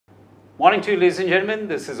Morning to you, ladies and gentlemen.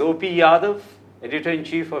 This is O.P. Yadav,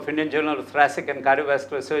 Editor-in-Chief of Indian Journal of Thoracic and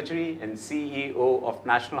Cardiovascular Surgery and CEO of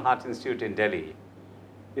National Heart Institute in Delhi.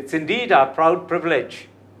 It's indeed our proud privilege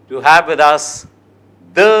to have with us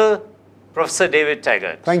the Professor David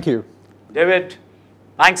Taggart. Thank you. David,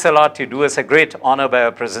 thanks a lot. You do us a great honor by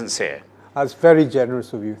your presence here. That's very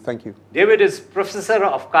generous of you. Thank you. David is Professor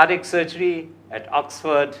of Cardiac Surgery at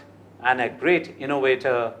Oxford and a great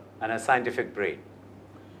innovator and a scientific brain.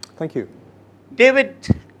 Thank you. David,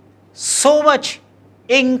 so much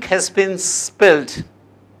ink has been spilled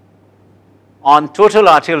on total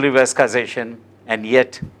arterial revascularization and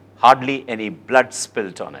yet hardly any blood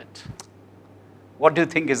spilled on it. What do you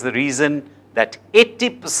think is the reason that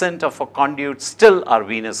 80% of our conduits still are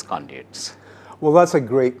venous conduits? Well, that's a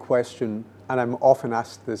great question, and I'm often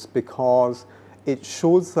asked this because it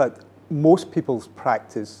shows that most people's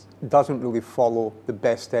practice doesn't really follow the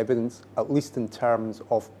best evidence, at least in terms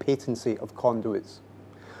of patency of conduits.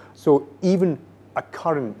 So even a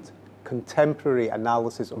current contemporary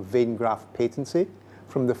analysis of vein graft patency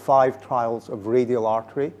from the 5 trials of radial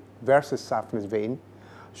artery versus saphenous vein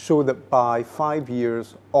show that by 5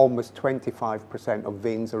 years, almost 25% of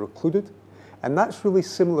veins are occluded. And that's really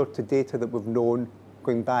similar to data that we've known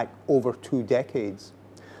going back over 2 decades.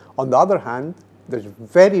 On the other hand, there's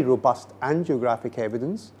very robust angiographic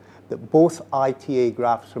evidence that both ITA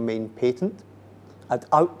grafts remain patent at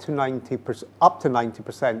up to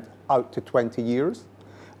 90% out to 20 years.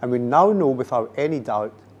 And we now know without any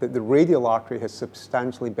doubt that the radial artery has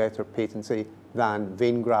substantially better patency than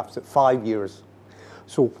vein grafts at 5 years.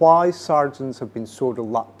 So why surgeons have been so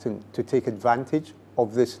reluctant to take advantage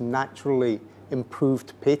of this naturally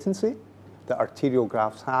improved patency that arterial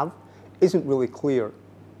grafts have isn't really clear.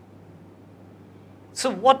 So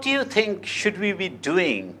what do you think should we be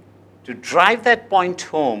doing to drive that point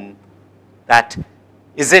home? That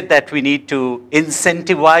is it that we need to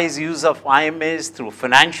incentivize use of IMAs through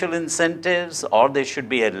financial incentives, or there should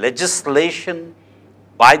be a legislation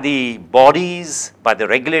by the bodies, by the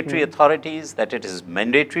regulatory authorities, that it is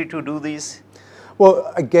mandatory to do these?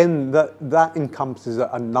 Well, again, that encompasses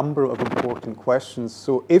a number of important questions.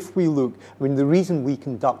 So if we look, I mean, the reason we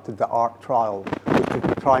conducted the ARC trial was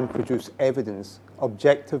to try and produce evidence,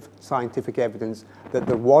 objective scientific evidence, that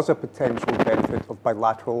there was a potential benefit of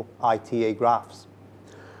bilateral ITA grafts.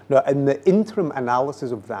 Now, in the interim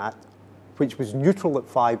analysis of that, which was neutral at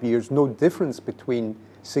 5 years, no difference between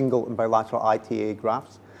single and bilateral ITA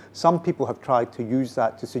grafts, some people have tried to use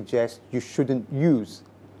that to suggest you shouldn't use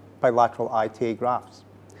bilateral ITA grafts.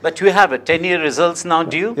 But you have a 10-year results now,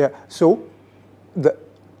 do you? Yeah, so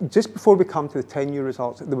just before we come to the 10-year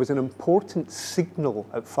results, there was an important signal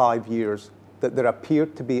at 5 years that there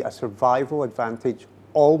appeared to be a survival advantage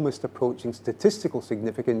almost approaching statistical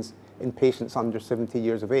significance in patients under 70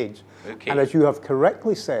 years of age. Okay. And as you have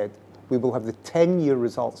correctly said, we will have the 10-year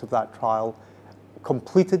results of that trial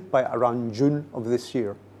completed by around June of this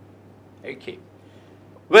year. Okay.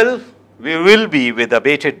 Well, we will be with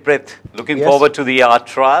abated breath looking forward to the ART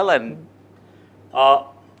trial. And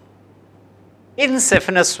in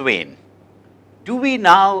saphenous vein, do we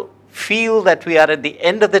now feel that we are at the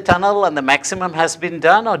end of the tunnel and the maximum has been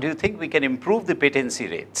done, or do you think we can improve the patency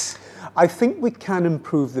rates? I think we can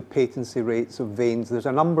improve the patency rates of veins. There's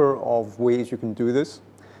a number of ways you can do this.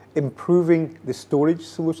 Improving the storage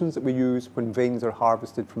solutions that we use when veins are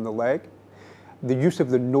harvested from the leg. The use of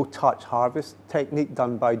the no-touch harvest technique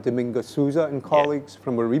done by Domingo Souza and colleagues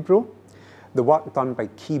from Cerebro. The work done by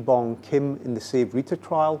Ki-Bong Kim in the Save Rita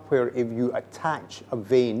trial, where if you attach a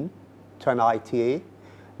vein to an ITA,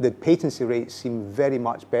 the patency rates seem very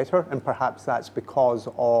much better, and perhaps that's because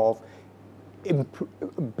of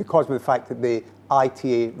the fact that the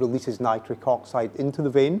ITA releases nitric oxide into the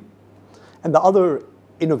vein. And the other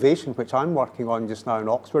innovation which I'm working on just now in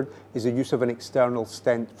Oxford is the use of an external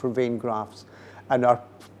stent for vein grafts. And our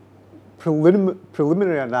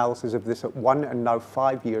preliminary analysis of this at 1 and now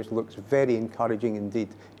 5 years looks very encouraging indeed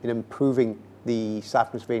in improving the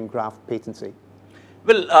saphenous vein graft patency.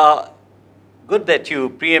 Well, good that you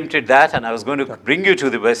preempted that, and I was going to bring you to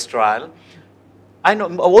the West trial.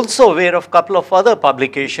 I'm also aware of a couple of other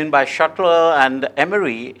publications by Shuttler and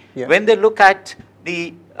Emery. When they look at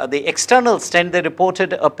the external stent, they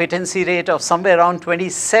reported a patency rate of somewhere around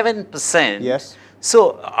 27%. Yes.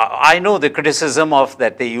 So I know the criticism of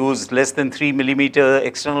that they used less than 3 millimeter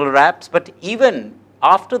external wraps, but even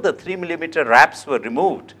after the 3 millimeter wraps were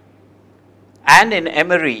removed, and in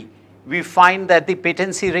Emery, we find that the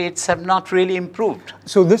patency rates have not really improved.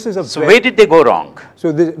 So this is So where did they go wrong?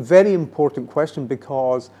 So this is a very important question,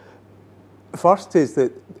 because First is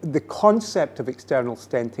that the concept of external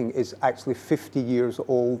stenting is actually 50 years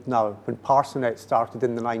old now, when ParsoNet started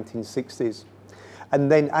in the 1960s.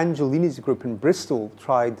 And then Angelini's group in Bristol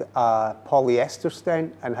tried a polyester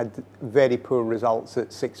stent and had very poor results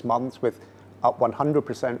at 6 months with up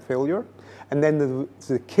 100% failure. And then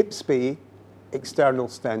the Kipsby external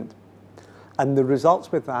stent. And the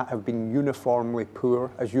results with that have been uniformly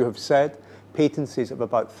poor, as you have said, patencies of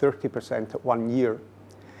about 30% at 1 year.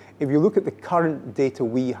 If you look at the current data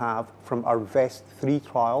we have from our VEST-3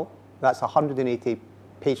 trial, that's a 180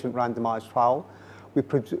 patient randomized trial,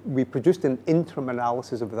 we produced an interim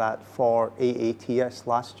analysis of that for AATS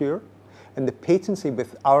last year, and the patency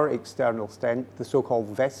with our external stent, the so-called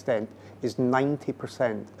VEST stent, is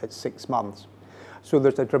 90% at 6 months. So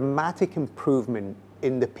there's a dramatic improvement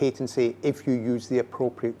in the patency if you use the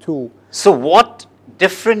appropriate tool. So what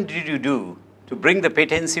different did you do to bring the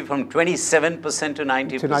patency from 27% to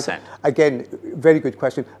 90%? Again, very good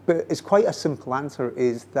question. But it's quite a simple answer,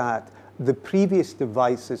 is that the previous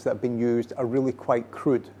devices that have been used are really quite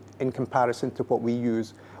crude in comparison to what we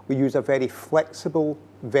use. We use a very flexible,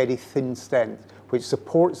 very thin stent, which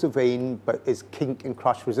supports the vein but is kink and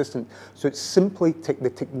crush resistant. So it's simply, the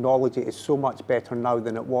technology is so much better now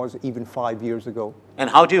than it was even 5 years ago. And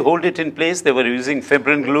how do you hold it in place? They were using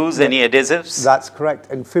fibrin glues, any adhesives? That's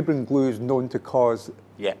correct. And fibrin glue is known to cause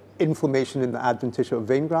inflammation in the adventitia of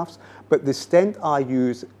vein grafts. But the stent I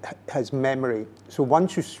use has memory. So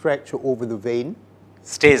once you stretch it over the vein, it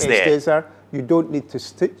stays there. You don't need to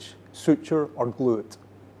stitch, suture, or glue it.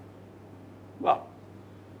 Wow.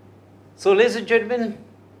 So, ladies and gentlemen,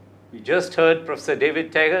 we just heard Professor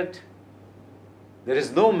David Taggart. There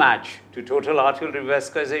is no match to total arterial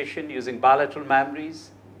revascularization using bilateral mammaries.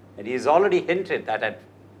 And he has already hinted that at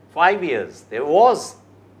 5 years, there was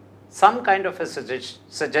some kind of a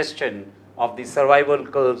suggestion of the survival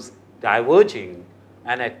curves diverging.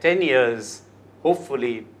 And at 10 years,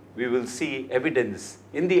 hopefully, we will see evidence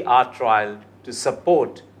in the ART trial to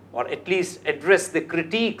support or at least address the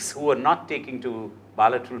critiques who are not taking to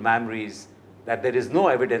bilateral mammaries, that there is no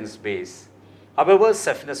evidence base. However,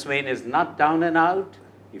 saphenous vein is not down and out.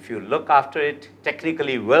 If you look after it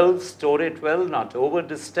technically well, store it well, not over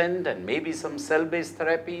distend, and maybe some cell-based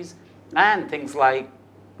therapies, and things like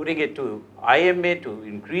putting it to IMA to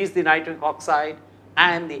increase the nitric oxide,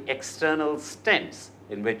 and the external stents,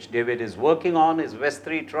 in which David is working on his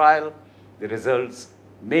VEST-3 trial, the results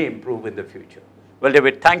may improve in the future. Well,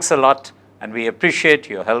 David, thanks a lot. And we appreciate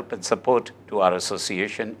your help and support to our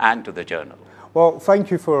association and to the journal. Well, thank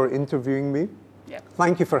you for interviewing me.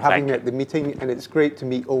 Thank you for having me at the meeting, and it's great to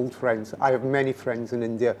meet old friends. I have many friends in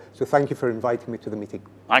India, so thank you for inviting me to the meeting.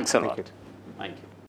 Thanks a lot. Thank you.